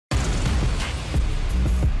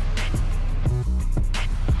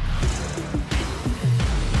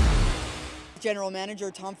General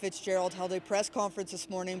Manager Tom Fitzgerald held a press conference this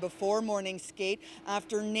morning before morning skate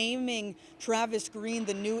after naming Travis Green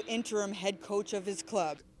the new interim head coach of his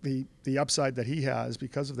club. The upside that he has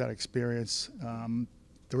because of that experience,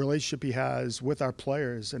 the relationship he has with our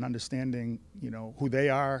players and understanding, who they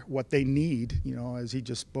are, what they need, as we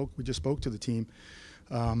just spoke to the team.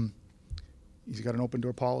 He's got an open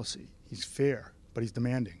door policy. He's fair, but he's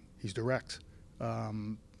demanding. He's direct.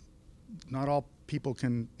 Not all people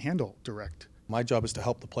can handle direct. My job is to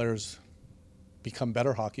help the players become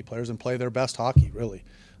better hockey players and play their best hockey, really.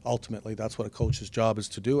 Ultimately, that's what a coach's job is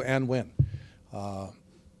to do and win.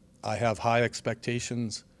 I have high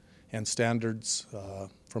expectations and standards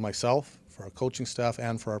for myself, for our coaching staff,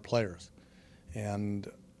 and for our players. And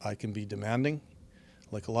I can be demanding,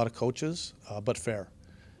 like a lot of coaches, but fair.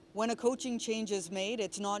 When a coaching change is made,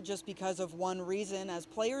 it's not just because of one reason, as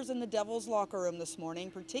players in the Devils locker room this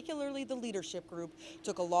morning, particularly the leadership group,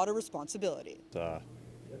 took a lot of responsibility.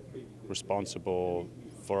 Responsible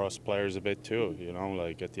for us players a bit too,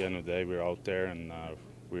 like at the end of the day we're out there and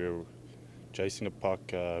we're chasing the puck,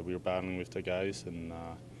 we're battling with the guys, and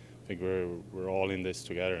I think we're all in this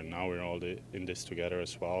together, and now we're all in this together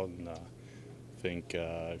as well, and I think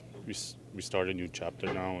we start a new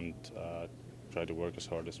chapter now and try to work as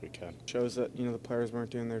hard as we can. Shows that the players weren't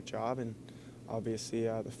doing their job, and obviously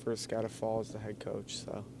the first guy to fall is the head coach.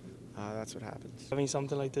 So that's what happens. Having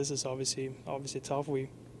something like this is obviously tough.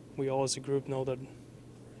 We all as a group know that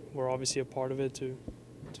we're obviously a part of it to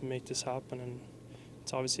make this happen, and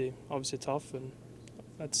it's obviously tough. And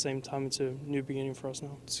at the same time, it's a new beginning for us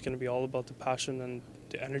now. It's going to be all about the passion and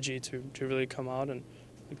the energy to really come out and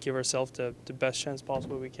give ourselves the best chance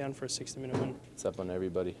possible we can for a 60-minute win. It's up on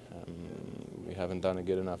everybody. We haven't done a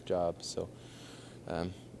good enough job, so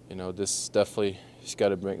this definitely just got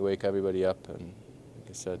to wake everybody up. And like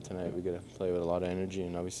I said, tonight we got to play with a lot of energy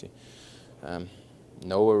and obviously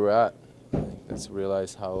know where we're at. I think let's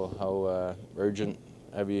realize how urgent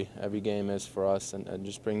every game is for us, and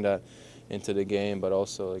just bring that into the game. But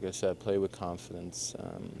also, like I said, play with confidence.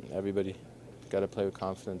 Everybody got to play with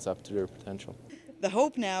confidence up to their potential. The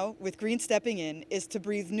hope now, with Green stepping in, is to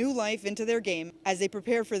breathe new life into their game as they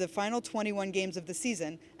prepare for the final 21 games of the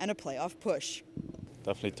season and a playoff push.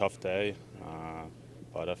 Definitely a tough day,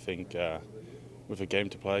 but I think with a game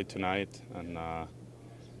to play tonight, and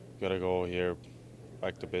got to go here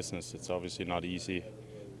back to business. It's obviously not easy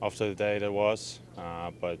after the day that was,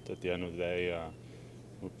 but at the end of the day,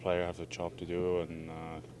 the player have a job to do and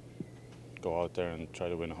go out there and try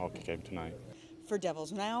to win a hockey game tonight. For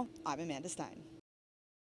Devils Now, I'm Amanda Stein.